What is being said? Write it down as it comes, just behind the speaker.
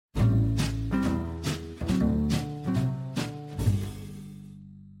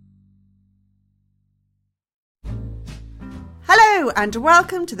Hello and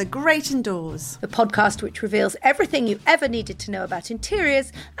welcome to The Great Indoors, the podcast which reveals everything you ever needed to know about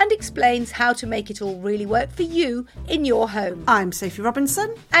interiors and explains how to make it all really work for you in your home. I'm Sophie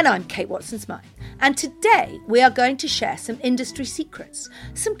Robinson. And I'm Kate Watson-Smythe. And today we are going to share some industry secrets,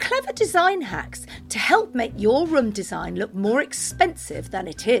 some clever design hacks to help make your room design look more expensive than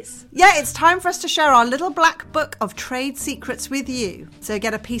it is. Yeah, it's time for us to share our little black book of trade secrets with you. So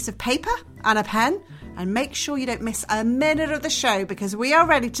get a piece of paper and a pen and make sure you don't miss a minute of the show because we are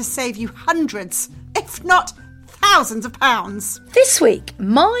ready to save you hundreds, if not thousands of pounds. This week,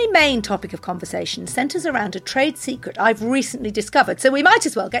 my main topic of conversation centres around a trade secret I've recently discovered, so we might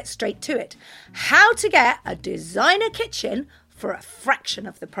as well get straight to it. How to get a designer kitchen for a fraction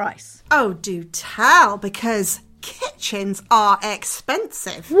of the price. Oh, do tell, because kitchens are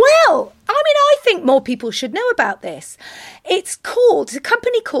expensive. Well, I think more people should know about this. It's a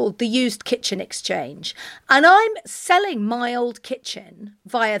company called the Used Kitchen Exchange, and I'm selling my old kitchen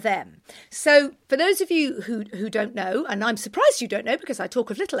via them. So for those of you who don't know, and I'm surprised you don't know because I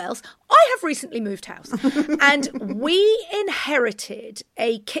talk of little else, I have recently moved house. And we inherited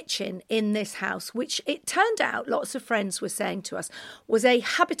a kitchen in this house, which it turned out, lots of friends were saying to us, was a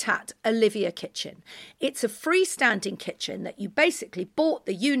Habitat Olivia kitchen. It's a freestanding kitchen that you basically bought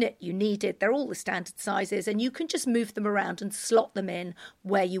the unit you needed. They're all the standard sizes and you can just move them around and slot them in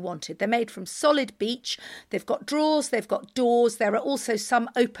where you wanted. They're made from solid beech. They've got drawers, they've got doors. There are also some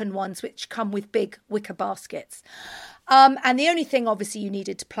open ones which come with big wicker baskets. And the only thing obviously you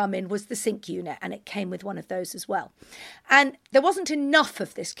needed to plumb in was the sink unit, and it came with one of those as well. And there wasn't enough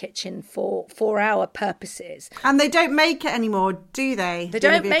of this kitchen for our purposes. And they don't make it anymore, do they? They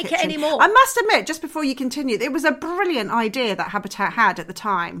don't make it anymore. I must admit, just before you continue, it was a brilliant idea that Habitat had at the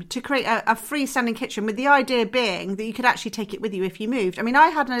time to create a freestanding kitchen, with the idea being that you could actually take it with you if you moved. I mean, I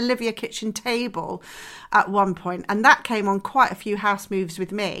had an Olivia kitchen table at one point, and that came on quite a few house moves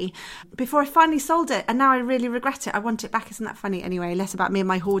with me before I finally sold it, and now I really regret it. I want it back. Isn't that funny? Anyway, less about me and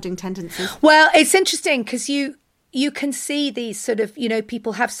my hoarding tendencies. Well, it's interesting because you can see these sort of,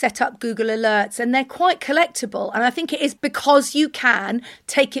 people have set up Google alerts and they're quite collectible. And I think it is because you can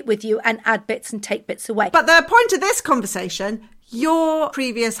take it with you and add bits and take bits away. But the point of this conversation, your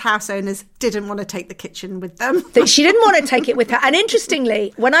previous house owners didn't want to take the kitchen with them. She didn't want to take it with her. And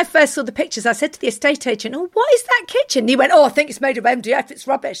interestingly, when I first saw the pictures, I said to the estate agent, "Oh, what is that kitchen?" And he went, "Oh, I think it's made of MDF. It's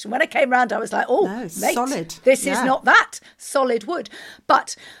rubbish." And when I came round, I was like, "Oh, no, mate, solid. This is not that solid wood."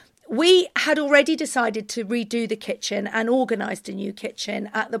 But we had already decided to redo the kitchen and organised a new kitchen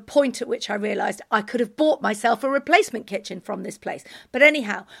at the point at which I realised I could have bought myself a replacement kitchen from this place. But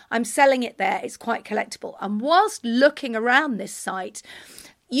anyhow, I'm selling it there. It's quite collectible. And whilst looking around this site,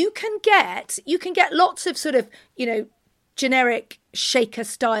 you can get lots of sort of, generic shaker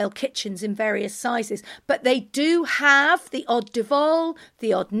style kitchens in various sizes, but they do have the odd Duval,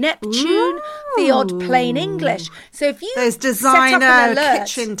 the odd Neptune, the odd plain English. So if you there's designer set up an alert,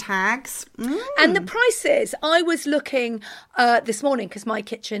 kitchen tags, and the prices, I was looking this morning because my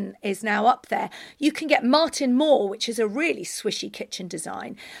kitchen is now up there. You can get Martin Moore, which is a really swishy kitchen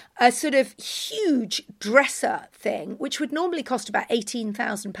design, a sort of huge dresser thing, which would normally cost about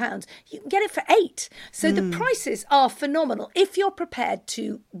 £18,000. You can get it for £8,000. So the prices are phenomenal if you're prepared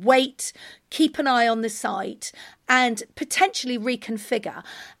to wait, keep an eye on the site and potentially reconfigure.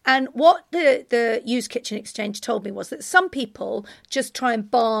 And what the Used Kitchen Exchange told me was that some people just try and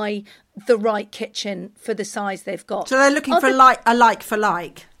buy the right kitchen for the size they've got. So they're looking for a like for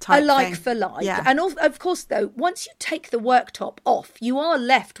like type a like thing. for like. Yeah. And of course, though, once you take the worktop off, you are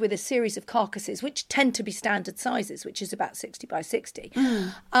left with a series of carcasses, which tend to be standard sizes, which is about 60 by 60.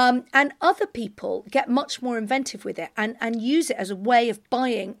 And other people get much more inventive with it and use it as a way of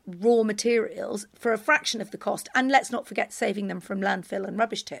buying raw materials for a fraction of the cost. And let's not forget saving them from landfill and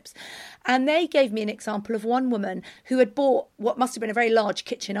rubbish tips. And they gave me an example of one woman who had bought what must have been a very large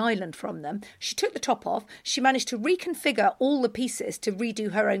kitchen island from them. She took the top off. She managed to reconfigure all the pieces to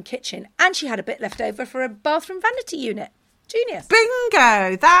redo her own kitchen. And she had a bit left over for a bathroom vanity unit. Genius.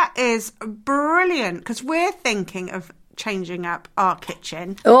 Bingo! That is brilliant, because we're thinking of changing up our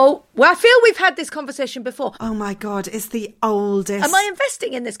kitchen. Oh, well, I feel we've had this conversation before. Oh my God, it's the oldest. Am I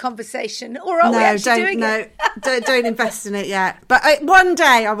investing in this conversation, or are we actually doing it? Don't invest in it yet. But one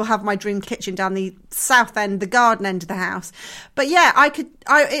day I will have my dream kitchen down the south end, the garden end of the house. But yeah,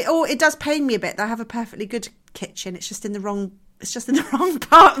 it does pain me a bit that I have a perfectly good kitchen. It's just in the wrong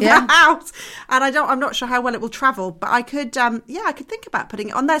part of the house, and I'm not sure how well it will travel. But I could think about putting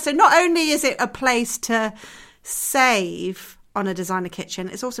it on there. So not only is it a place to save on a designer kitchen.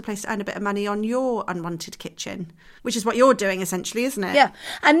 It's also a place to earn a bit of money on your unwanted kitchen, which is what you're doing essentially, isn't it? Yeah.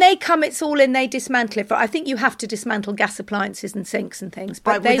 And it's all in, they dismantle it. I think you have to dismantle gas appliances and sinks and things,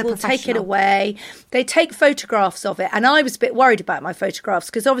 but they will take it away. They take photographs of it. And I was a bit worried about my photographs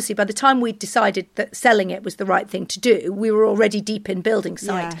because obviously by the time we decided that selling it was the right thing to do, we were already deep in building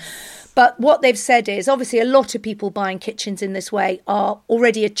site. Yeah. But what they've said is, obviously, a lot of people buying kitchens in this way are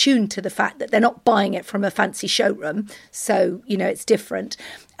already attuned to the fact that they're not buying it from a fancy showroom. So, it's different.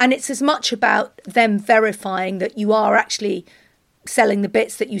 And it's as much about them verifying that you are actually selling the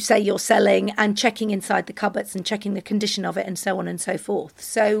bits that you say you're selling and checking inside the cupboards and checking the condition of it and so on and so forth.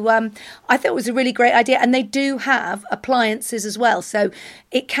 So I thought it was a really great idea. And they do have appliances as well. So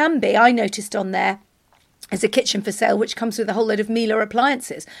it can be, I noticed on there, as a kitchen for sale, which comes with a whole load of Miele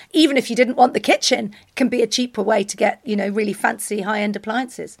appliances. Even if you didn't want the kitchen, it can be a cheaper way to get, really fancy high-end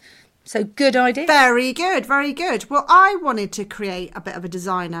appliances. So good idea. Very good, very good. Well, I wanted to create a bit of a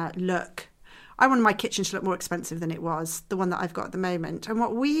designer look. I wanted my kitchen to look more expensive than it was, the one that I've got at the moment. And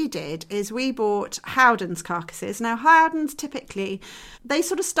what we did is we bought Howdens carcasses. Now, Howdens typically, they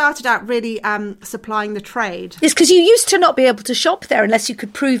sort of started out really supplying the trade. It's because you used to not be able to shop there unless you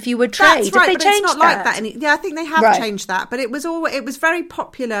could prove you were trade. That's right, Have they but it's not that? like that. Yeah, I think they have changed that. But it was very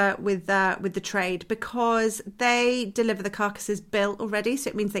popular with the trade because they deliver the carcasses built already.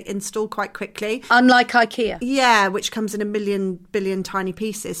 So it means they install quite quickly. Unlike IKEA. Yeah, which comes in a billion tiny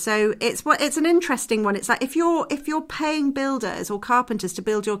pieces. So it's an interesting one. It's like if you're paying builders or carpenters to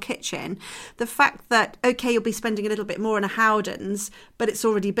build your kitchen, the fact that you'll be spending a little bit more on a Howdens, but it's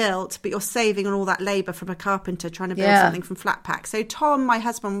already built, but you're saving on all that labour from a carpenter trying to build something from flat pack. So Tom, my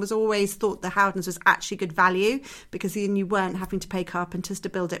husband, was always thought the Howdens was actually good value because then you weren't having to pay carpenters to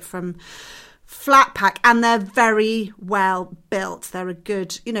build it from flat pack, and they're very well built. They're a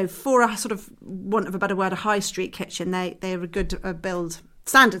good, for a sort of, want of a better word, a high street kitchen, they're a good build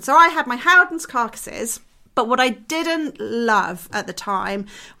standard. So I had my Howdens carcasses, but what I didn't love at the time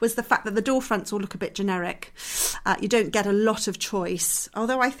was the fact that the door fronts all look a bit generic. You don't get a lot of choice,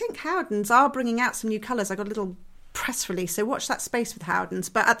 although I think Howdens are bringing out some new colours. I got a little press release, so watch that space with Howdens.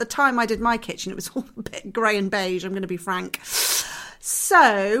 But at the time I did my kitchen, it was all a bit grey and beige, I'm going to be frank.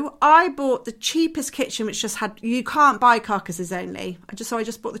 So I bought the cheapest kitchen, which just had, you can't buy carcasses only. So I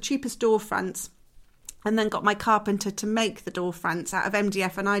just bought the cheapest door fronts and then got my carpenter to make the door fronts out of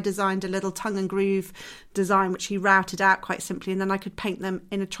MDF, and I designed a little tongue and groove design which he routed out quite simply, and then I could paint them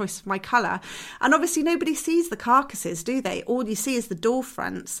in a choice of my colour. And obviously nobody sees the carcasses, do they? All you see is the door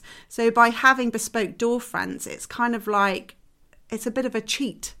fronts. So by having bespoke door fronts, it's kind of like, it's a bit of a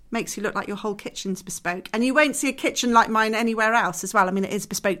cheat. Makes you look like your whole kitchen's bespoke. And you won't see a kitchen like mine anywhere else as well. I mean, it is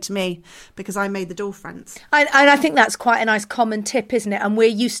bespoke to me because I made the door fronts. And I think that's quite a nice common tip, isn't it? And we're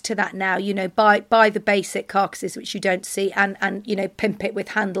used to that now, buy the basic carcasses, which you don't see, and pimp it with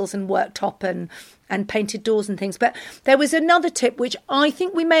handles and worktop and painted doors and things. But there was another tip which I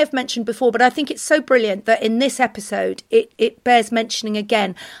think we may have mentioned before, but I think it's so brilliant that in this episode it bears mentioning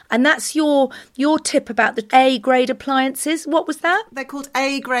again. And that's your tip about the A-grade appliances. What was that? They're called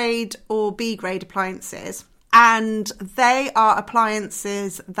A-grade or B-grade appliances. And they are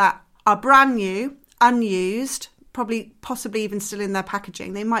appliances that are brand new, unused, possibly even still in their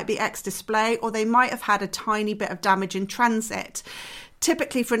packaging. They might be ex-display, or they might have had a tiny bit of damage in transit.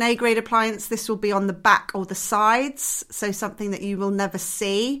 Typically for an A-grade appliance, this will be on the back or the sides, so something that you will never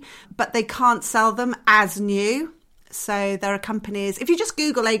see, but they can't sell them as new. So there are companies, if you just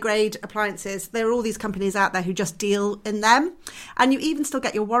Google A-grade appliances, there are all these companies out there who just deal in them, and you even still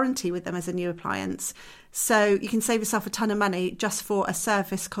get your warranty with them as a new appliance. So you can save yourself a ton of money just for a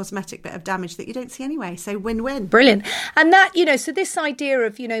surface cosmetic bit of damage that you don't see anyway. So win-win. Brilliant. And that, so this idea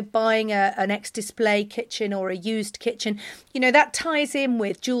of, buying an ex-display kitchen or a used kitchen, that ties in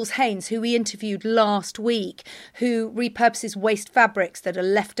with Jules Haynes, who we interviewed last week, who repurposes waste fabrics that are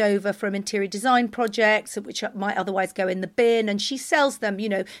left over from interior design projects, which might otherwise go in the bin. And she sells them,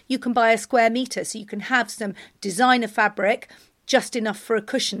 you can buy a square metre, so you can have some designer fabric, just enough for a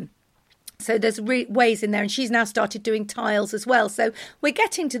cushion. So there's ways in there, and she's now started doing tiles as well. So we're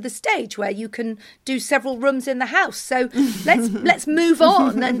getting to the stage where you can do several rooms in the house. So let's move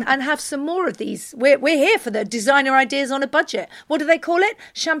on and have some more of these. We're here for the designer ideas on a budget. What do they call it?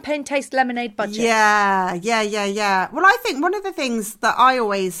 Champagne taste lemonade budget. Yeah. Well, I think one of the things that I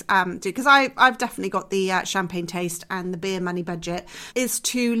always do, because I've definitely got the champagne taste and the beer money budget, is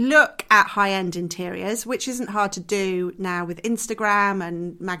to look at high-end interiors, which isn't hard to do now with Instagram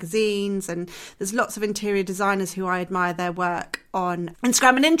and magazines and there's lots of interior designers who I admire their work on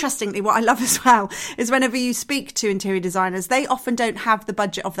Instagram. And interestingly, what I love as well is whenever you speak to interior designers, they often don't have the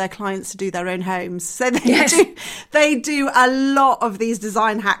budget of their clients to do their own homes. So they do a lot of these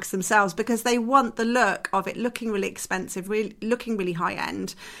design hacks themselves because they want the look of it looking really expensive, really, looking really high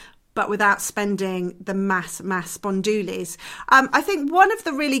end, but without spending the mass spondoolies. I think one of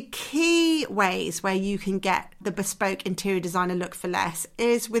the really key ways where you can get the bespoke interior designer look for less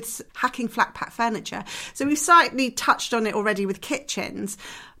is with hacking flat pack furniture. So we've slightly touched on it already with kitchens,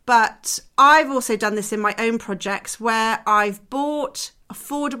 but I've also done this in my own projects where I've bought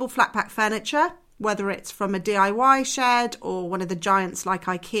affordable flat pack furniture, whether it's from a DIY shed or one of the giants like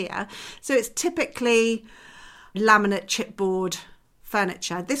IKEA. So it's typically laminate chipboard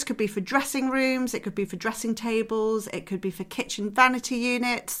furniture. This could be for dressing rooms, it could be for dressing tables, it could be for kitchen vanity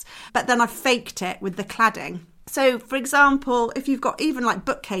units, but then I faked it with the cladding. So, for example, if you've got even like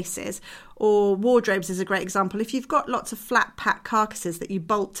bookcases or wardrobes is a great example. If you've got lots of flat pack carcasses that you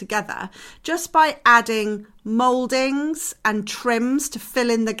bolt together, just by adding mouldings and trims to fill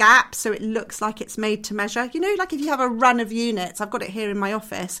in the gap so it looks like it's made to measure. You know, like if you have a run of units, I've got it here in my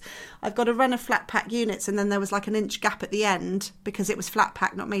office, I've got a run of flat pack units and then there was like an inch gap at the end because it was flat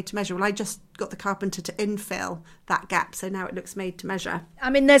pack, not made to measure. Well, I just got the carpenter to infill that gap so now it looks made to measure.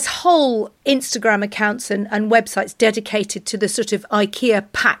 I mean, there's whole Instagram accounts and websites dedicated to the sort of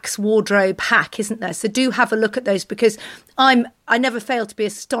IKEA packs wardrobe hack, isn't there? So do have a look at those because I never fail to be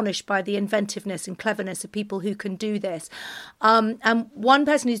astonished by the inventiveness and cleverness of people who can do this. And one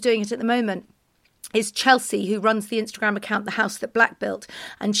person who's doing it at the moment is Chelsea, who runs the Instagram account The House That Black Built,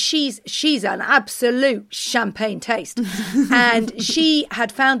 and she's an absolute champagne taste. And she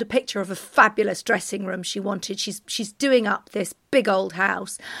had found a picture of a fabulous dressing room she wanted. She's doing up this big old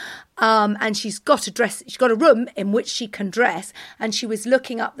house. And she's got a room in which she can dress, and she was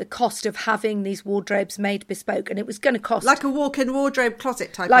looking up the cost of having these wardrobes made bespoke, and it was going to cost like a walk-in wardrobe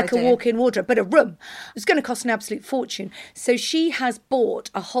closet type like idea. A walk-in wardrobe, but a room. It was going to cost an absolute fortune. So she has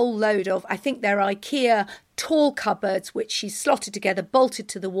bought a whole load of, I think they're IKEA tall cupboards, which she's slotted together, bolted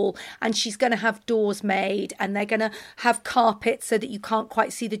to the wall, and she's going to have doors made, and they're going to have carpets so that you can't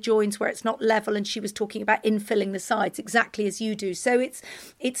quite see the joins where it's not level. And she was talking about infilling the sides exactly as you do. So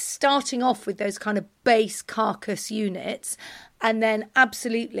it's starting off with those kind of base carcass units and then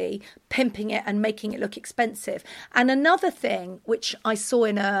absolutely pimping it and making it look expensive. And another thing which I saw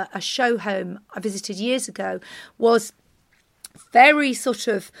in a show home I visited years ago was very sort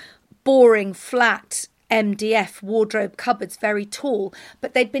of boring flat MDF wardrobe cupboards, very tall,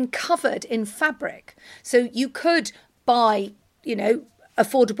 but they'd been covered in fabric. So you could buy,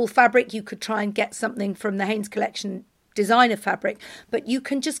 affordable fabric. You could try and get something from the Hanes Collection designer fabric, but you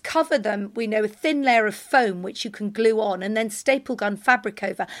can just cover them, a thin layer of foam which you can glue on and then staple gun fabric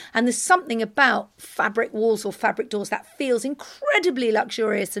over. And there's something about fabric walls or fabric doors that feels incredibly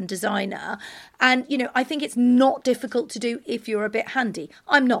luxurious and designer. And, I think it's not difficult to do if you're a bit handy.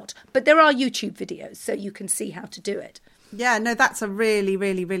 I'm not, but there are YouTube videos so you can see how to do it. Yeah, no, that's a really,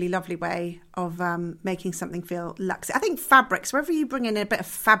 really, really lovely way of making something feel luxury. I think fabrics, wherever you bring in a bit of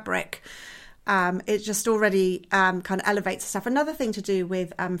fabric, it just already kind of elevates stuff. Another thing to do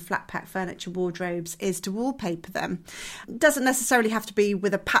with flat pack furniture wardrobes is to wallpaper them. It doesn't necessarily have to be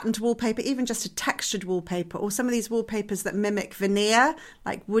with a patterned wallpaper, even just a textured wallpaper, or some of these wallpapers that mimic veneer,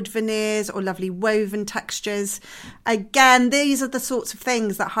 like wood veneers or lovely woven textures. Again, these are the sorts of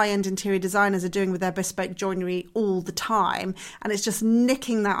things that high-end interior designers are doing with their bespoke joinery all the time. And it's just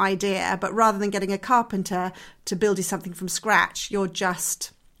nicking that idea, but rather than getting a carpenter to build you something from scratch, you're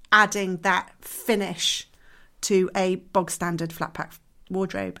just adding that finish to a bog standard flat pack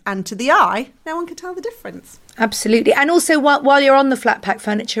wardrobe, and to the eye no one can tell the difference. Absolutely. And also while you're on the flat pack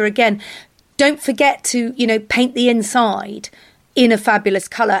furniture, again, don't forget to paint the inside in a fabulous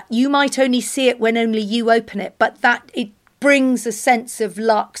colour. You might only see it when only you open it, but that it brings a sense of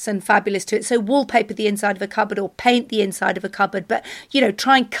luxe and fabulous to it. So wallpaper the inside of a cupboard or paint the inside of a cupboard, but,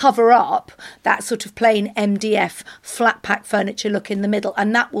 try and cover up that sort of plain MDF flat pack furniture look in the middle,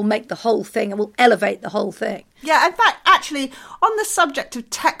 and that will make the whole thing, it will elevate the whole thing. Yeah, in fact, actually, on the subject of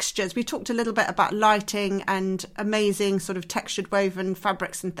textures, we talked a little bit about lighting and amazing sort of textured woven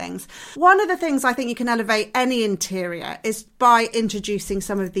fabrics and things. One of the things I think you can elevate any interior is by introducing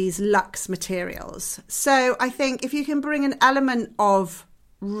some of these luxe materials. So I think if you can bring an element of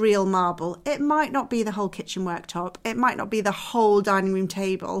real marble, it might not be the whole kitchen worktop, it might not be the whole dining room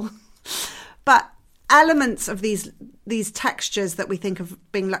table, but elements of these textures that we think of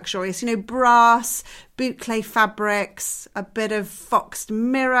being luxurious, brass, boucle fabrics, a bit of foxed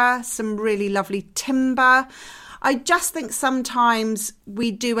mirror, some really lovely timber. I just think sometimes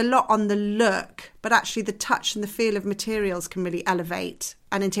we do a lot on the look, but actually the touch and the feel of materials can really elevate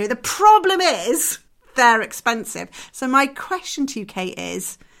an interior. The problem is they're expensive. So my question to you, Kate,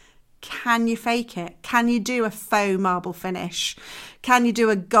 is, can you fake it? Can you do a faux marble finish? Can you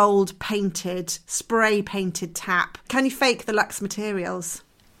do a gold painted, spray painted tap? Can you fake the luxe materials?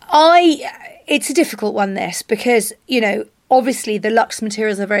 It's a difficult one, this, because, you know, obviously the luxe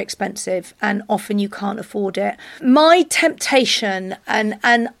materials are very expensive and often you can't afford it. My temptation, and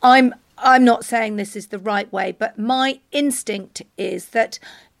I'm not saying this is the right way, but my instinct is that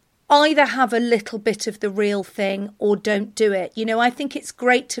either have a little bit of the real thing or don't do it. You know, I think it's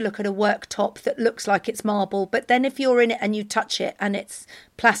great to look at a worktop that looks like it's marble, but then if you're in it and you touch it and it's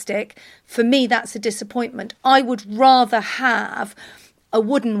plastic, for me, that's a disappointment. I would rather have a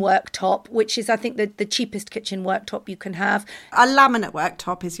wooden worktop, which is, I think, the cheapest kitchen worktop you can have. A laminate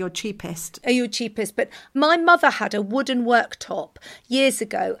worktop is your cheapest. Your cheapest. But my mother had a wooden worktop years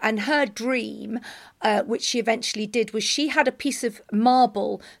ago, and her dream, which she eventually did, was she had a piece of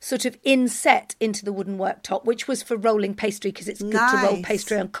marble sort of inset into the wooden worktop, which was for rolling pastry, because it's good to roll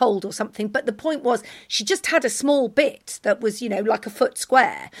pastry on cold or something. But the point was, she just had a small bit that was, you know, like a foot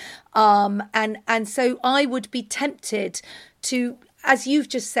square. And so I would be tempted to, as you've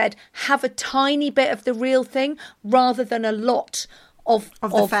just said, have a tiny bit of the real thing rather than a lot of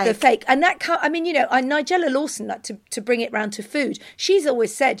the fake. And that can't, I mean, you know, Nigella Lawson, like, to bring it round to food, she's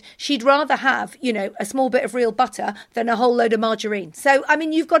always said she'd rather have, you know, a small bit of real butter than a whole load of margarine. So, I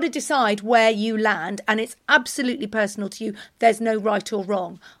mean, you've got to decide where you land, and it's absolutely personal to you. There's no right or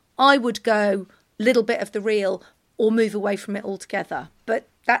wrong. I would go little bit of the real or move away from it altogether. But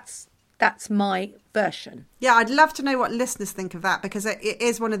that's my version. Yeah, I'd love to know what listeners think of that, because it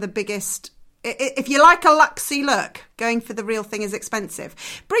is one of the biggest. If you like a luxy look, going for the real thing is expensive.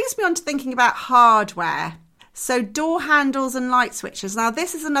 Brings me on to thinking about hardware. So door handles and light switches. Now,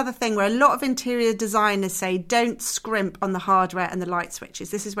 this is another thing where a lot of interior designers say don't scrimp on the hardware and the light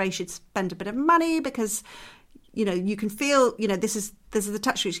switches. This is where you should spend a bit of money, because, you know, you can feel, you know, this is the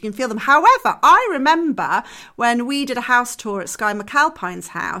touch switch, you can feel them. However, I remember when we did a house tour at Skye McAlpine's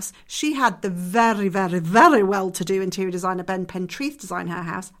house, she had the very, very, very well-to-do interior designer Ben Pentreath design her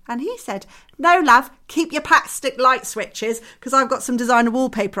house, and he said, no, love, keep your plastic light switches, because I've got some designer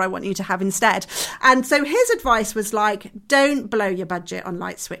wallpaper I want you to have instead. And so his advice was like, don't blow your budget on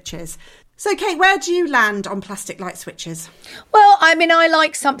light switches. So, Kate, where do you land on plastic light switches? Well, I mean, I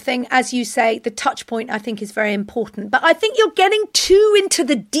like something, as you say, the touch point I think is very important. But I think you're getting too into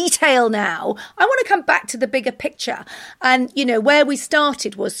the detail now. I want to come back to the bigger picture. And, you know, where we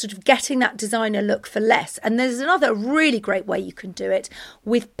started was sort of getting that designer look for less. And there's another really great way you can do it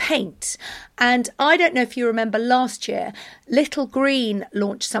with paint. And I don't know if you remember last year, Little Green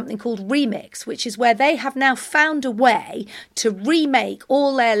launched something called Remix, which is where they have now found a way to remake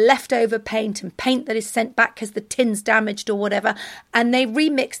all their leftover paint and paint that is sent back because the tin's damaged or whatever, and they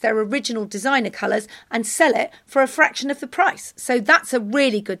remix their original designer colours and sell it for a fraction of the price. So that's a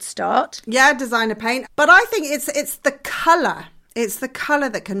really good start. Yeah, designer paint. But I think it's the colour. It's the colour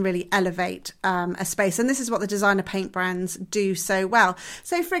that can really elevate a space. And this is what the designer paint brands do so well.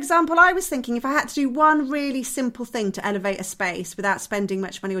 So, for example, I was thinking if I had to do one really simple thing to elevate a space without spending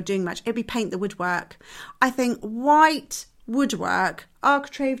much money or doing much, it'd be paint the woodwork. I think white woodwork,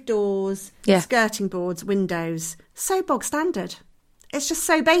 architrave doors, skirting boards, windows, so bog standard. It's just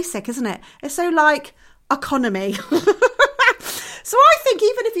so basic, isn't it? It's so like economy. So I think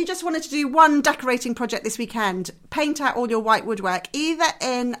even if you just wanted to do one decorating project this weekend, paint out all your white woodwork, either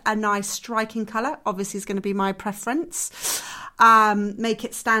in a nice striking colour, obviously is going to be my preference, make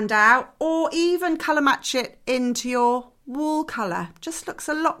it stand out, or even colour match it into your wall colour. Just looks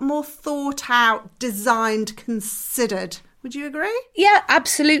a lot more thought out, designed, considered. Would you agree? Yeah,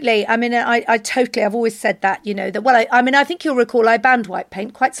 absolutely. I mean, I totally, I've always said that, you know, that, well, I mean, I think you'll recall I banned white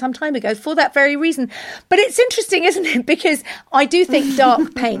paint quite some time ago for that very reason. But it's interesting, isn't it? Because I do think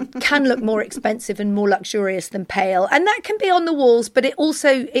dark paint can look more expensive and more luxurious than pale. And that can be on the walls, but it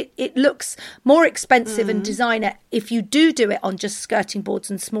also, it looks more expensive and designer if you do it on just skirting boards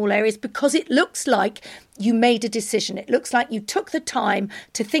and small areas, because it looks like you made a decision. It looks like you took the time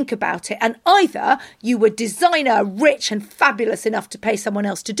to think about it, and either you were designer, rich and fabulous enough to pay someone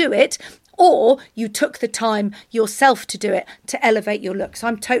else to do it, or you took the time yourself to do it to elevate your look. So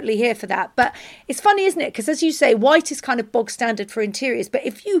I'm totally here for that. But it's funny, isn't it? Because as you say, white is kind of bog standard for interiors. But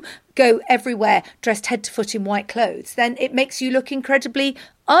if you go everywhere dressed head to foot in white clothes, then it makes you look incredibly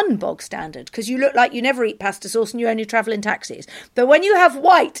unbog standard, because you look like you never eat pasta sauce and you only travel in taxis. But when you have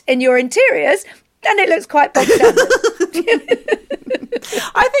white in your interiors, And it looks quite bog standard.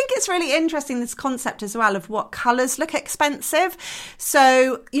 I think it's really interesting, this concept as well of what colours look expensive.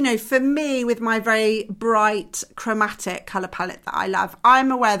 So, you know, for me, with my very bright chromatic colour palette that I love,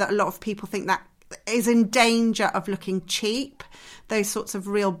 I'm aware that a lot of people think that is in danger of looking cheap, those sorts of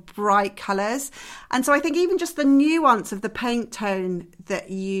real bright colours. And so I think even just the nuance of the paint tone that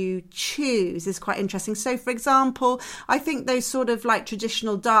you choose is quite interesting. So, for example, I think those sort of like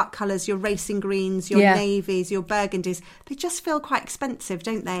traditional dark colours, your racing greens, your navies, your burgundies, they just feel quite expensive,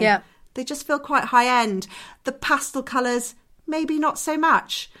 don't they? Yeah. They just feel quite high end. The pastel colours, maybe not so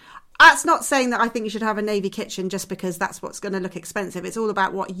much. That's not saying that I think you should have a navy kitchen just because that's what's going to look expensive. It's all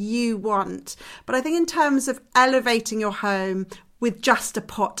about what you want. But I think in terms of elevating your home with just a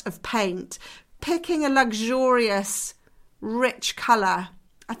pot of paint, picking a luxurious, rich colour,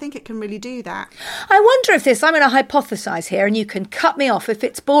 I think it can really do that. I wonder if I'm going to hypothesise here, and you can cut me off if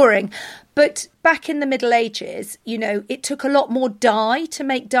it's boring, but back in the Middle Ages, you know, it took a lot more dye to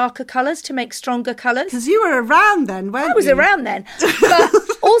make darker colours, to make stronger colours. Because you were around then, weren't you? I was around then. But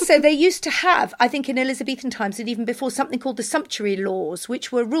also they used to have, I think in Elizabethan times and even before, something called the sumptuary laws,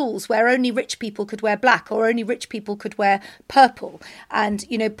 which were rules where only rich people could wear black or only rich people could wear purple. And,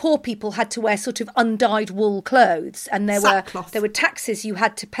 you know, poor people had to wear sort of undyed wool clothes. And there were taxes you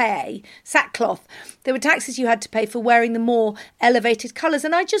had to pay, sackcloth. There were taxes you had to pay for wearing the more elevated colours.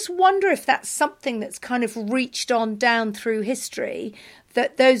 And I just wonder if that's something that's kind of reached on down through history,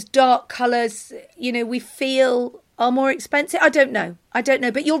 that those dark colours, you know, we feel are more expensive. I don't know.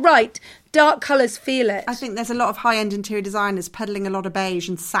 But you're right. Dark colours feel it. I think there's a lot of high-end interior designers peddling a lot of beige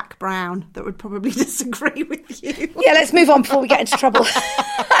and sack brown that would probably disagree with you. Yeah, let's move on before we get into trouble.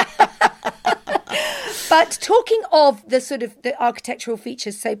 But talking of the sort of the architectural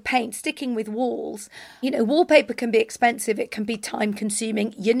features, so paint, sticking with walls, you know, wallpaper can be expensive. It can be time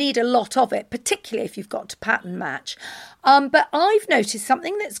consuming. You need a lot of it, particularly if you've got to pattern match. But I've noticed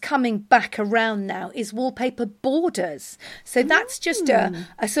something that's coming back around now is wallpaper borders. So that's just a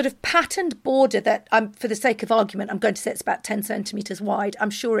sort of patterned border that, for the sake of argument, I'm going to say it's about 10 centimetres wide.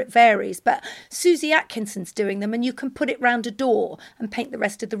 I'm sure it varies. But Susie Atkinson's doing them, and you can put it round a door and paint the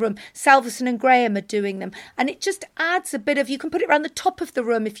rest of the room. Salverson and Graham are doing them. And it just adds a bit of, you can put it around the top of the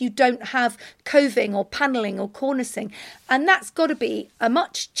room if you don't have coving or panelling or cornicing. And that's got to be a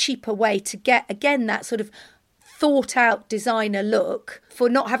much cheaper way to get, again, that sort of thought out designer look, for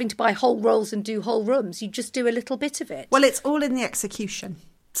not having to buy whole rolls and do whole rooms. You just do a little bit of it. Well, it's all in the execution.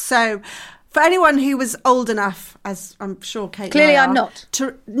 So for anyone who was old enough, as I'm sure Kate Clearly and I I'm not.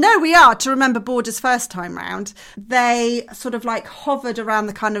 We are, to remember Borders first time round, they sort of like hovered around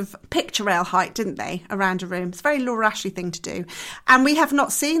the kind of picture rail height, didn't they, around a room. It's a very Laura Ashley thing to do. And we have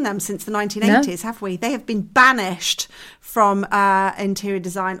not seen them since the 1980s, have we? They have been banished from interior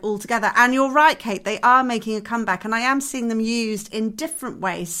design altogether. And you're right, Kate, they are making a comeback, and I am seeing them used in different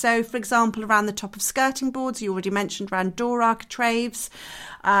ways. So, for example, around the top of skirting boards, you already mentioned, around door architraves,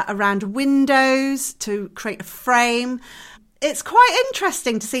 around windows to create a frame. It's quite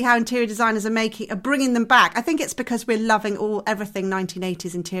interesting to see how interior designers are bringing them back. I think it's because we're loving everything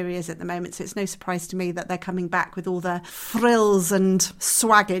 1980s interiors at the moment, so it's no surprise to me that they're coming back with all the frills and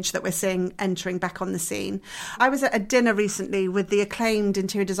swaggage that we're seeing entering back on the scene. I was at a dinner recently with the acclaimed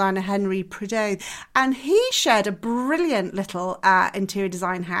interior designer Henry Prideaux, and he shared a brilliant little interior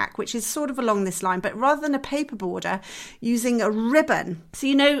design hack, which is sort of along this line, but rather than a paper border, using a ribbon. So,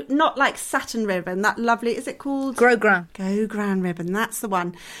 you know, not like satin ribbon, that lovely, is it called? Grosgrain ribbon, that's the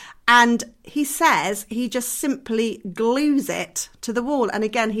one. And he says he just simply glues it to the wall. And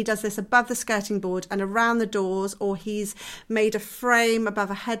again, he does this above the skirting board and around the doors, or he's made a frame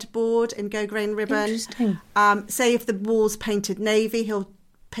above a headboard in Grosgrain ribbon. Interesting. Say if the wall's painted navy, he'll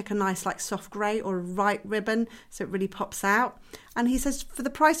pick a nice like soft grey or a white ribbon so it really pops out. And he says for the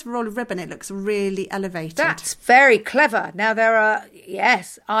price of a roll of ribbon, it looks really elevated. That's very clever. Now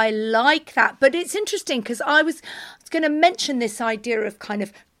yes, I like that. But it's interesting because I was going to mention this idea of kind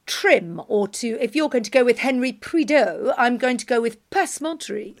of trim, or if you're going to go with Henry Prideaux, I'm going to go with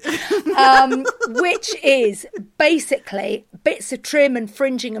passementerie, which is basically bits of trim and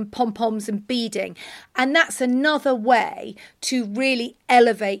fringing and pom-poms and beading. And that's another way to really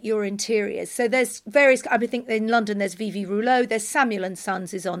elevate your interiors. So there's various, I think in London there's Vivi Rouleau, there's Samuel &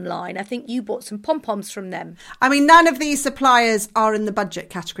 Sons is online. I think you bought some pom-poms from them. I mean, none of these suppliers are in the budget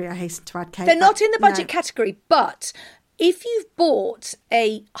category, I hasten to add, Kate. They're not in the budget category, but If you've bought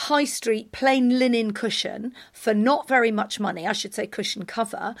a high street plain linen cushion for not very much money, I should say cushion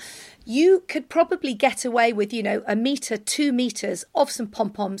cover, you could probably get away with, 1 metre, 2 metres of some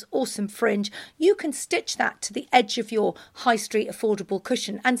pom-poms or some fringe. You can stitch that to the edge of your high street affordable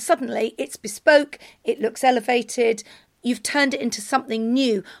cushion and suddenly it's bespoke, it looks elevated. You've turned it into something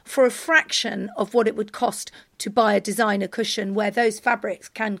new for a fraction of what it would cost to buy a designer cushion where those fabrics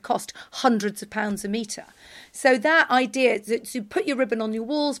can cost hundreds of pounds a metre. So that idea to put your ribbon on your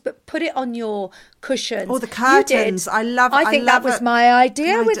walls, but put it on your cushions. Or the curtains. I think that was my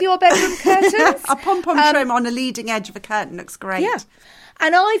idea with your bedroom curtains. A pom-pom trim on a leading edge of a curtain looks great. Yeah.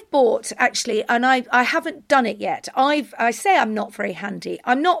 And I've bought, actually, and I haven't done it yet. I say I'm not very handy.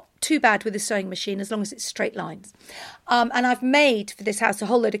 I'm not too bad with a sewing machine as long as it's straight lines. And I've made for this house a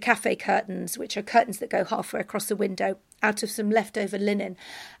whole load of cafe curtains, which are curtains that go halfway across the window out of some leftover linen.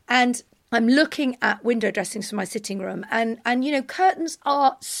 And I'm looking at window dressings for my sitting room and curtains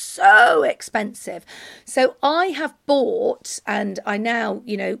are so expensive. So I have bought, and I now,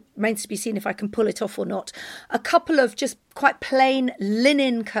 remains to be seen if I can pull it off or not, a couple of just quite plain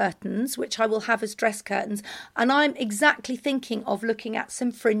linen curtains, which I will have as dress curtains. And I'm exactly thinking of looking at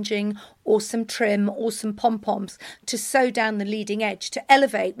some fringing or some trim or some pom-poms to sew down the leading edge to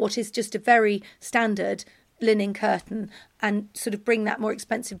elevate what is just a very standard linen curtain and sort of bring that more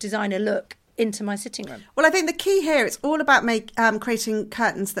expensive designer look into my sitting room. Well, I think the key here, it's all about creating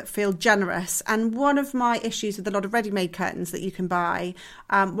curtains that feel generous. And one of my issues with a lot of ready-made curtains that you can buy,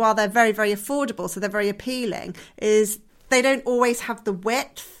 while they're very, very affordable, so they're very appealing, is they don't always have the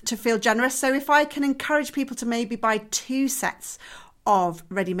width to feel generous. So if I can encourage people to maybe buy 2 sets of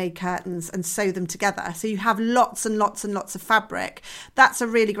ready-made curtains and sew them together, so you have lots and lots and lots of fabric, that's a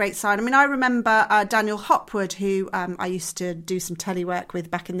really great sign. I mean, I remember Daniel Hopwood, who I used to do some telework with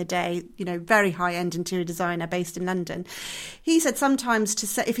back in the day, very high-end interior designer based in London. He said sometimes to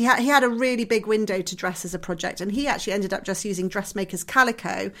say, if he had a really big window to dress as a project, and he actually ended up just using dressmaker's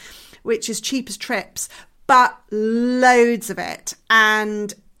calico, which is cheap as trips, but loads of it,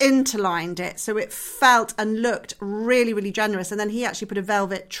 and interlined it so it felt and looked really, really generous. And then he actually put a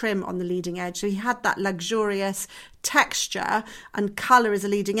velvet trim on the leading edge, so he had that luxurious texture and colour as a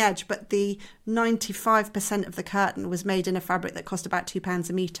leading edge, but the 95% of the curtain was made in a fabric that cost about £2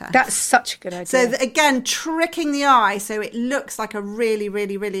 a metre. That's such a good idea. So again, tricking the eye so it looks like a really,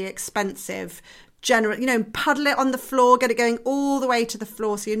 really, really expensive puddle it on the floor, get it going all the way to the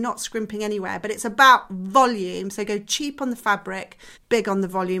floor so you're not scrimping anywhere. But it's about volume, so go cheap on the fabric, big on the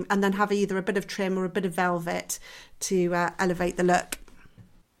volume, and then have either a bit of trim or a bit of velvet to elevate the look.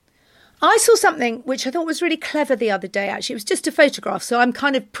 I saw something which I thought was really clever the other day, actually. It was just a photograph, so I'm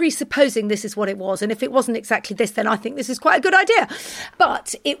kind of presupposing this is what it was. And if it wasn't exactly this, then I think this is quite a good idea.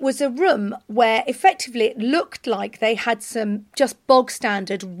 But it was a room where effectively it looked like they had some just bog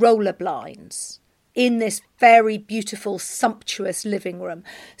standard roller blinds in this very beautiful, sumptuous living room.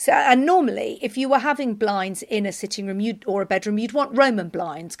 So, and normally, if you were having blinds in a sitting room or a bedroom, you'd want Roman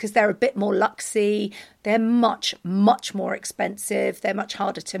blinds because they're a bit more luxy. They're much, much more expensive. They're much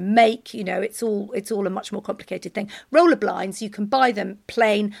harder to make. It's all a much more complicated thing. Roller blinds, you can buy them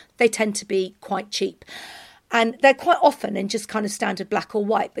plain. They tend to be quite cheap. And they're quite often in just kind of standard black or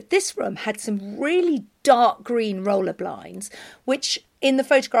white. But this room had some really dark green roller blinds, which in the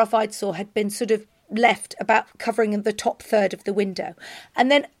photograph I saw had been sort of left about covering the top third of the window.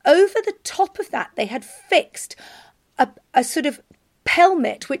 And then over the top of that, they had fixed a sort of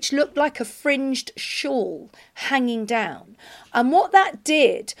pelmet which looked like a fringed shawl hanging down. And what that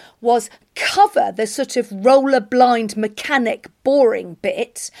did was cover the sort of roller blind mechanic boring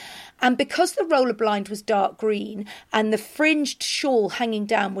bit. And because the roller blind was dark green and the fringed shawl hanging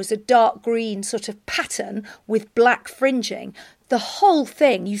down was a dark green sort of pattern with black fringing, the whole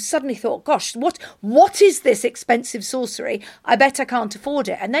thing, you suddenly thought, gosh, what is this expensive sorcery? I bet I can't afford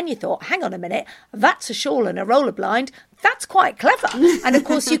it. And then you thought, hang on a minute, that's a shawl and a roller blind. That's quite clever. And of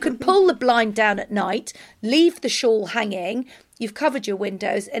course, you can pull the blind down at night, leave the shawl hanging, you've covered your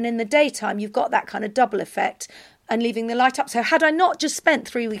windows, and in the daytime, you've got that kind of double effect and leaving the light up. So had I not just spent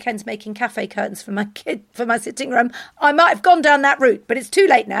 3 weekends making cafe curtains for my sitting room, I might have gone down that route. But it's too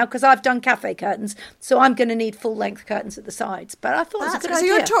late now because I've done cafe curtains. So I'm going to need full-length curtains at the sides. But I thought it was a good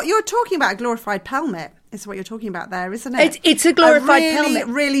idea. So you're talking about a glorified pelmet, is what you're talking about there, isn't it? It's a glorified pelmet.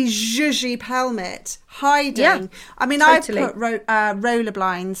 Really zhuzhy pelmet, hiding. Yeah, I mean, totally. I put roller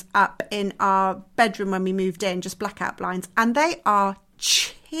blinds up in our bedroom when we moved in, just blackout blinds, and they are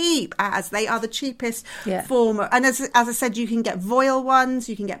cheap as they are the cheapest form. And as I said, you can get voile ones,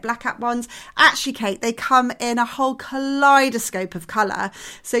 you can get blackout ones. Actually, Kate, they come in a whole kaleidoscope of colour,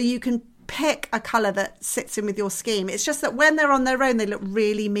 so you can pick a colour that sits in with your scheme. It's just that when they're on their own, they look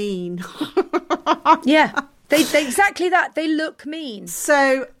really mean. Yeah. They exactly that. They look mean.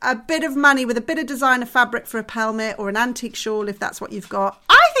 So a bit of money with a bit of designer fabric for a pelmet or an antique shawl, if that's what you've got.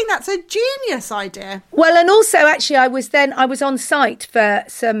 I think that's a genius idea. Well, and also, actually, I was on site for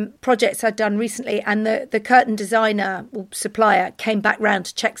some projects I'd done recently, and the curtain designer or supplier came back round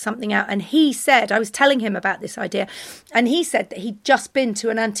to check something out. And he said, I was telling him about this idea, and he said that he'd just been to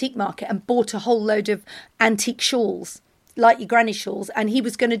an antique market and bought a whole load of antique shawls, like your granny shawls, and he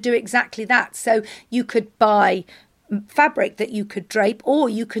was going to do exactly that. So you could buy fabric that you could drape, or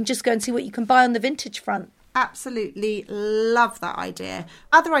you can just go and see what you can buy on the vintage front. Absolutely love that idea.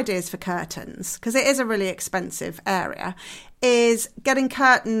 Other ideas for curtains, because it is a really expensive area, is getting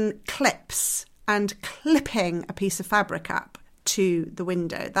curtain clips and clipping a piece of fabric up to the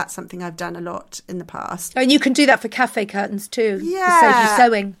window. That's something I've done a lot in the past. And you can do that for cafe curtains too. Yeah. To save you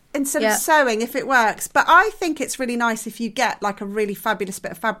sewing. Instead of sewing, if it works. But I think it's really nice if you get like a really fabulous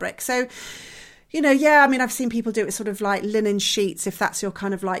bit of fabric. So, you know, I mean, I've seen people do it sort of like linen sheets, if that's your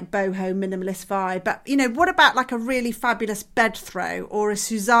kind of like boho minimalist vibe. But, you know, what about like a really fabulous bed throw or a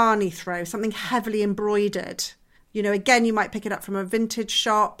Suzani throw, something heavily embroidered? You know, again, you might pick it up from a vintage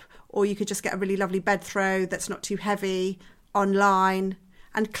shop, or you could just get a really lovely bed throw that's not too heavy online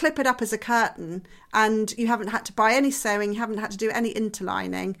and clip it up as a curtain, and you haven't had to buy any sewing, you haven't had to do any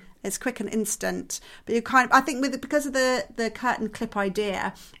interlining. It's quick and instant. But you I think because of the curtain clip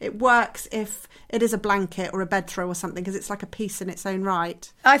idea, it works if it is a blanket or a bed throw or something, because it's like a piece in its own right.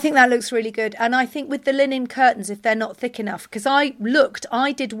 I think that looks really good. And I think with the linen curtains, if they're not thick enough, because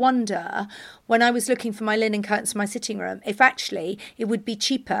I did wonder when I was looking for my linen curtains for my sitting room, if actually it would be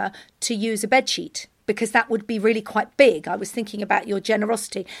cheaper to use a bed sheet, because that would be really quite big. I was thinking about your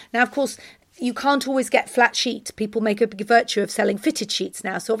generosity. Now, of course, you can't always get flat sheet. People make a big virtue of selling fitted sheets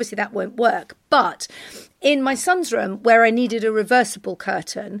now, so obviously that won't work. But in my son's room, where I needed a reversible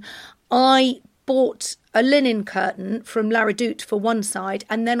curtain, I bought a linen curtain from La Redoute for one side,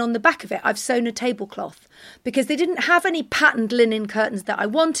 and then on the back of it, I've sewn a tablecloth, because they didn't have any patterned linen curtains that I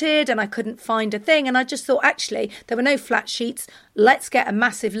wanted, and I couldn't find a thing. And I just thought, actually, there were no flat sheets. Let's get a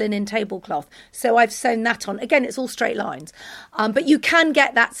massive linen tablecloth. So I've sewn that on. Again, it's all straight lines. But you can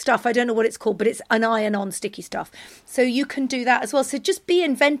get that stuff. I don't know what it's called, but it's an iron-on sticky stuff. So you can do that as well. So just be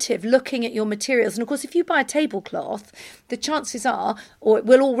inventive looking at your materials. And of course, if you buy a tablecloth, the chances are, or it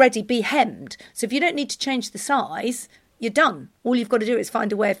will already be hemmed. So if you don't need to change the size, you're done. All you've got to do is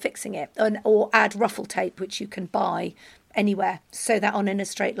find a way of fixing it, or add ruffle tape, which you can buy anywhere. Sew that on in a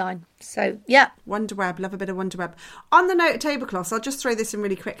straight line. So, yeah. Wonderweb, love a bit of Wonderweb. On the note of tablecloths, I'll just throw this in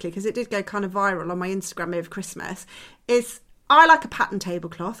really quickly because it did go kind of viral on my Instagram over Christmas, I like a patterned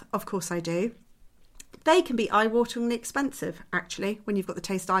tablecloth. Of course I do. They can be eye-wateringly expensive, actually, when you've got the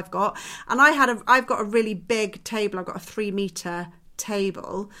taste I've got. And I've got a really big table. I've got a 3-metre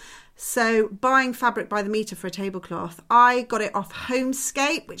table. So buying fabric by the metre for a tablecloth, I got it off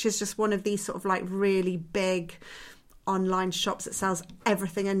Homescape, which is just one of these sort of like really big online shops that sells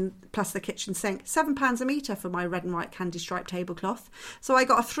everything, and plus the kitchen sink. £7 a metre for my red and white candy striped tablecloth. So I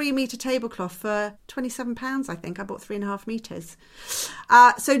got a 3-metre tablecloth for £27, I think. I bought 3.5 metres.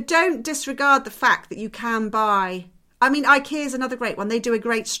 So don't disregard the fact that you can buy... I mean, IKEA is another great one. They do a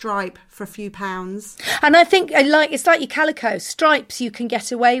great stripe for a few pounds. And I think it's like your calico. Stripes you can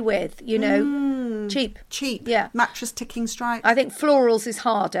get away with, you know, cheap. Cheap. Yeah. Mattress ticking stripes. I think florals is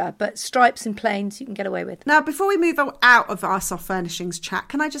harder, but stripes and plains you can get away with. Now, before we move out of our soft furnishings chat,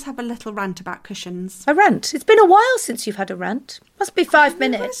 can I just have a little rant about cushions? A rant? It's been a while since you've had a rant. Must be 5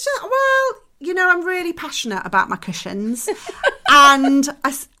 minutes. Well, you know, I'm really passionate about my cushions. and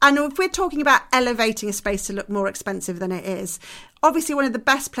if we're talking about elevating a space to look more expensive than it is, obviously one of the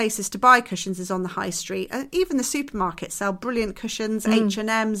best places to buy cushions is on the high street. And even the supermarkets sell brilliant cushions,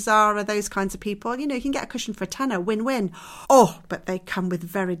 H&M, Zara, those kinds of people. You know, you can get a cushion for a tenner, win-win. Oh, but they come with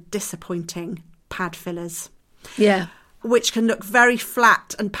very disappointing pad fillers. Yeah. Which can look very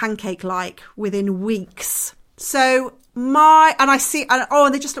flat and pancake-like within weeks. So...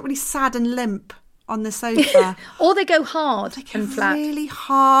 and they just look really sad and limp on the sofa. Or they go hard and flat. Really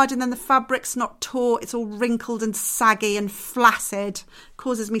hard, and then the fabric's not taut. It's all wrinkled and saggy and flaccid.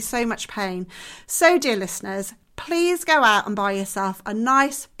 Causes me so much pain. So, dear listeners, please go out and buy yourself a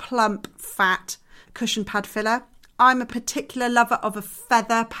nice, plump, fat cushion pad filler. I'm a particular lover of a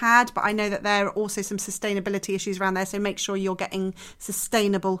feather pad, but I know that there are also some sustainability issues around there, so make sure you're getting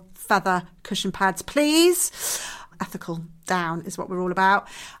sustainable feather cushion pads, please. Ethical down is what we're all about.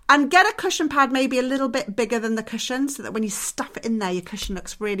 And get a cushion pad maybe a little bit bigger than the cushion, so that when you stuff it in there, your cushion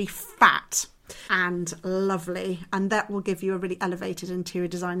looks really fat. and lovely. And that will give you a really elevated interior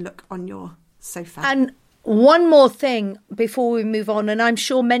design look on your sofa. And one more thing before we move on, and I'm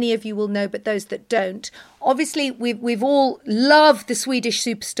sure many of you will know, but those that don't, obviously we've all loved the Swedish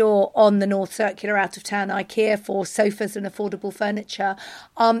superstore on the North Circular out of town, IKEA, for sofas and affordable furniture.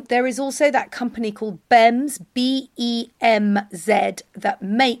 There is also that company called BEMZ, BEMZ, that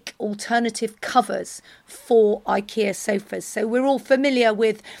make alternative covers for IKEA sofas. So we're all familiar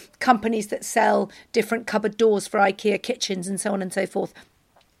with companies that sell different cupboard doors for IKEA kitchens and so on and so forth.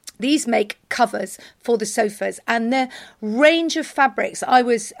 These make covers for the sofas, and their range of fabrics. I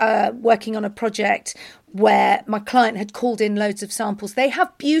was working on a project where my client had called in loads of samples. They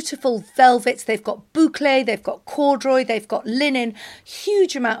have beautiful velvets, they've got boucle, they've got corduroy, they've got linen,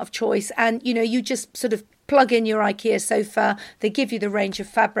 huge amount of choice. And, you know, you just sort of plug in your IKEA sofa, they give you the range of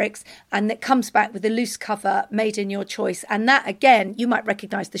fabrics, and it comes back with a loose cover made in your choice. And that, again, you might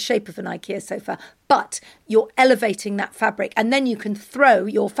recognise the shape of an IKEA sofa, but you're elevating that fabric, and then you can throw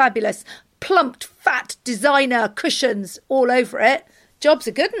your fabulous plumped, fat designer cushions all over it. Job's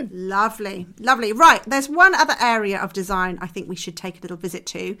a good one. Lovely, lovely. Right, there's one other area of design I think we should take a little visit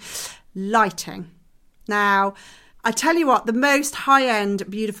to: lighting. Now, I tell you what, the most high-end,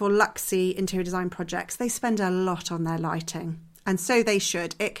 beautiful, luxy interior design projects, they spend a lot on their lighting. And so they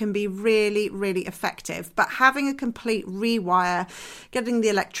should. It can be really, really effective. But having a complete rewire, getting the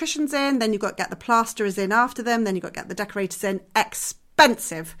electricians in, then you've got to get the plasterers in after them, then you've got to get the decorators in,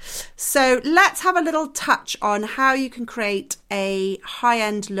 expensive. So let's have a little touch on how you can create a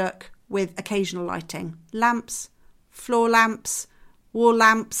high-end look with occasional lighting. Lamps, floor lamps, wall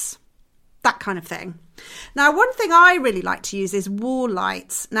lamps, that kind of thing. Now, one thing I really like to use is wall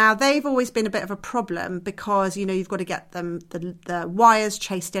lights. Now, they've always been a bit of a problem because, you know, you've got to get them, the wires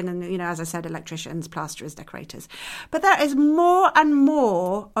chased in and, you know, as I said, electricians, plasterers, decorators. But there is more and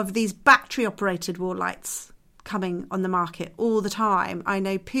more of these battery-operated wall lights coming on the market all the time. I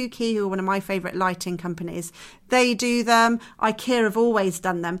know Pookie, who are one of my favourite lighting companies, they do them. IKEA have always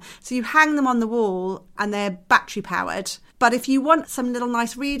done them. So you hang them on the wall and they're battery powered. But if you want some little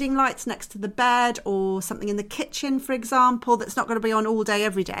nice reading lights next to the bed or something in the kitchen, for example, that's not going to be on all day,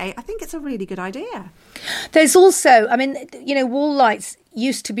 every day, I think it's a really good idea. There's also, I mean, you know, wall lights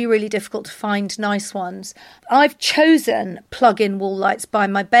used to be really difficult to find nice ones. I've chosen plug-in wall lights by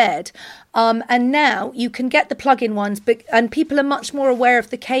my bed. And now you can get the plug-in ones, and people are much more aware of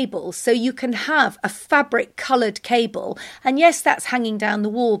the cables. So you can have a fabric coloured cable. And yes, that's hanging down the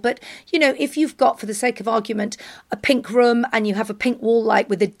wall. But, you know, if you've got, for the sake of argument, a pink room and you have a pink wall light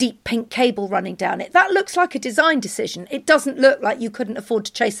with a deep pink cable running down it, that looks like a design decision. It doesn't look like you couldn't afford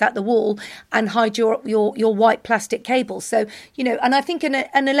to chase out the wall and hide your white plastic cable. So, you know, and I think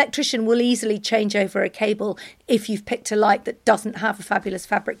an electrician will easily change over a cable if you've picked a light that doesn't have a fabulous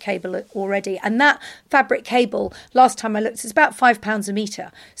fabric cable already. And that fabric cable, last time I looked, is about £5 a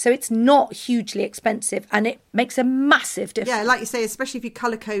metre. So it's not hugely expensive and it makes a massive difference. Yeah, like you say, especially if you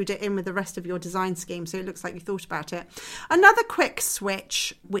colour code it in with the rest of your design scheme, so it looks like you thought about it. Another quick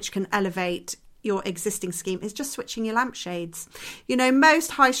switch which can elevate your existing scheme is just switching your lampshades. You know,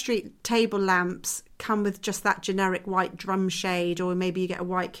 most high street table lamps come with just that generic white drum shade, or maybe you get a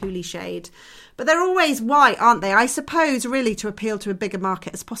white coulis shade. But they're always white, aren't they? I suppose really to appeal to a bigger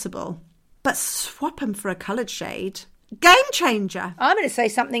market as possible. But swap them for a coloured shade. Game changer. I'm going to say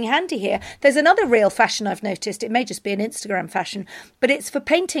something handy here. There's another real fashion I've noticed. It may just be an Instagram fashion, but it's for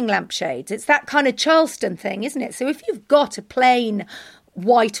painting lampshades. It's that kind of Charleston thing, isn't it? So if you've got a plain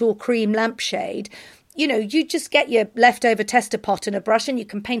white or cream lampshade, you know, you just get your leftover tester pot and a brush and you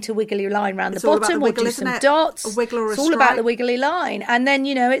can paint a wiggly line around the bottom or do some dots. A wiggle or a It's all stripe. about the wiggly line. And then,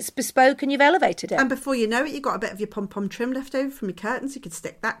 you know, it's bespoke and you've elevated it. And before you know it, you've got a bit of your pom-pom trim left over from your curtains. You could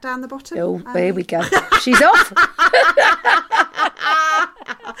stick that down the bottom. Oh, there we go. She's off.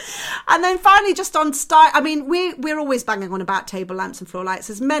 And then finally, just on style, I mean, we're always banging on about table lamps and floor lights.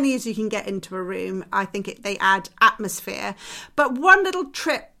 As many as you can get into a room, I think they add atmosphere. But one little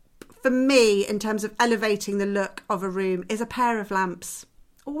trip for me in terms of elevating the look of a room is a pair of lamps.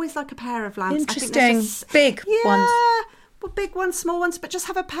 Always like a pair of lamps. Interesting. Big ones. Well, big ones, small ones, but just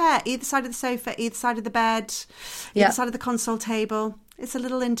have a pair, either side of the sofa, either side of the bed, Yeah. either side of the console table. It's a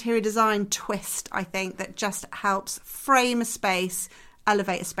little interior design twist, I think, that just helps frame a space,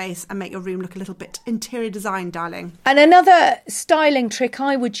 elevate a space and make your room look a little bit interior design, darling. And another styling trick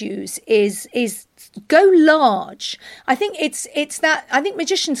I would use is go large. I think it's that, I think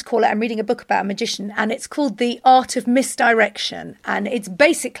magicians call it, I'm reading a book about a magician, and it's called The Art of Misdirection. And it's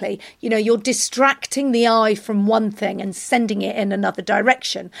basically, you know, you're distracting the eye from one thing and sending it in another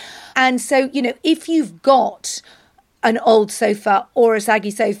direction. And so, you know, if you've got an old sofa or a saggy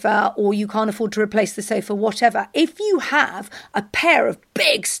sofa, or you can't afford to replace the sofa, whatever, if you have a pair of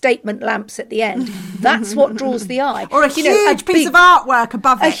big statement lamps at the end, that's what draws the eye. Or a huge piece of artwork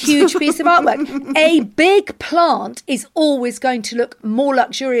above it. A huge piece of artwork. A big plant is always going to look more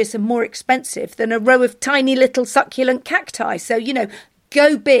luxurious and more expensive than a row of tiny little succulent cacti. So,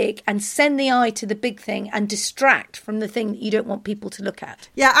 go big and send the eye to the big thing and distract from the thing that you don't want people to look at.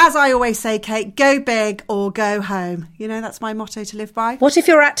 Yeah, as I always say, Kate, go big or go home. That's my motto to live by. What if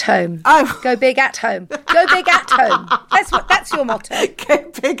you're at home? Oh. Go big at home. Go big at home. That's your motto.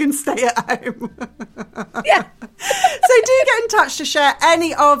 Go big and stay at home. Yeah. So do get in touch to share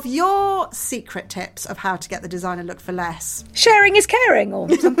any of your secret tips of how to get the designer look for less. Sharing is caring, or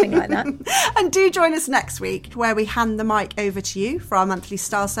something like that. And do join us next week, where we hand the mic over to you for our monthly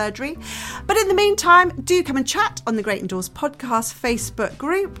style surgery. But in the meantime, do come and chat on the Great Indoors Podcast Facebook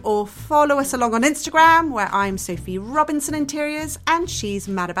group, or follow us along on Instagram, where I'm Sophie Robinson Interiors and she's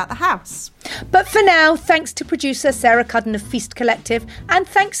Mad About the House. But for now, thanks to producer Sarah Cudden of Feast Collective, and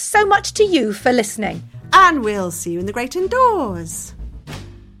thanks so much to you for listening. And we'll see you in the Great Indoors.